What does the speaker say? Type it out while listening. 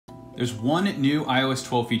There's one new iOS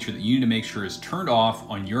 12 feature that you need to make sure is turned off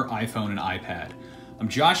on your iPhone and iPad. I'm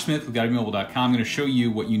Josh Smith with GottaBeMobile.com. I'm going to show you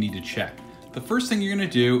what you need to check. The first thing you're going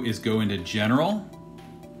to do is go into General,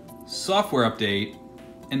 Software Update,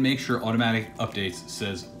 and make sure Automatic Updates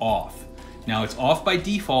says off. Now it's off by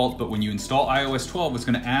default, but when you install iOS 12, it's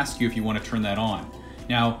going to ask you if you want to turn that on.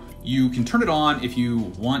 Now, you can turn it on if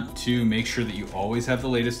you want to make sure that you always have the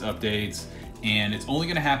latest updates, and it's only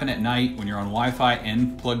going to happen at night when you're on Wi-Fi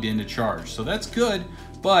and plugged in to charge. So that's good,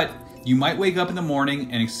 but you might wake up in the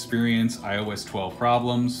morning and experience iOS 12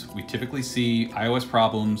 problems. We typically see iOS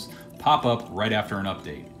problems pop up right after an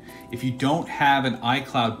update. If you don't have an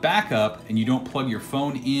iCloud backup and you don't plug your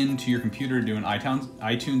phone into your computer to do an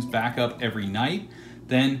iTunes backup every night,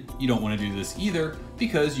 then you don't want to do this either,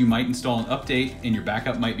 because you might install an update and your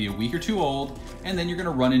backup might be a week or two old, and then you're going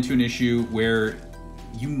to run into an issue where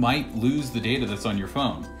you might lose the data that's on your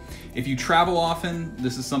phone. If you travel often,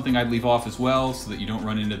 this is something I'd leave off as well so that you don't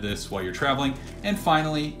run into this while you're traveling. And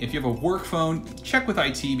finally, if you have a work phone, check with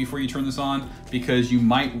IT before you turn this on, because you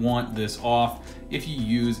might want this off if you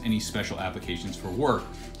use any special applications for work.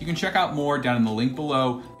 You can check out more down in the link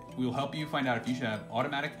below. We'll help you find out if you should have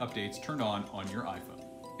automatic updates turned on your iPhone.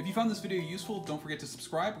 If you found this video useful, don't forget to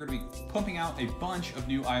subscribe. We're going to be pumping out a bunch of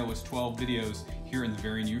new iOS 12 videos here in the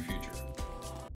very near future.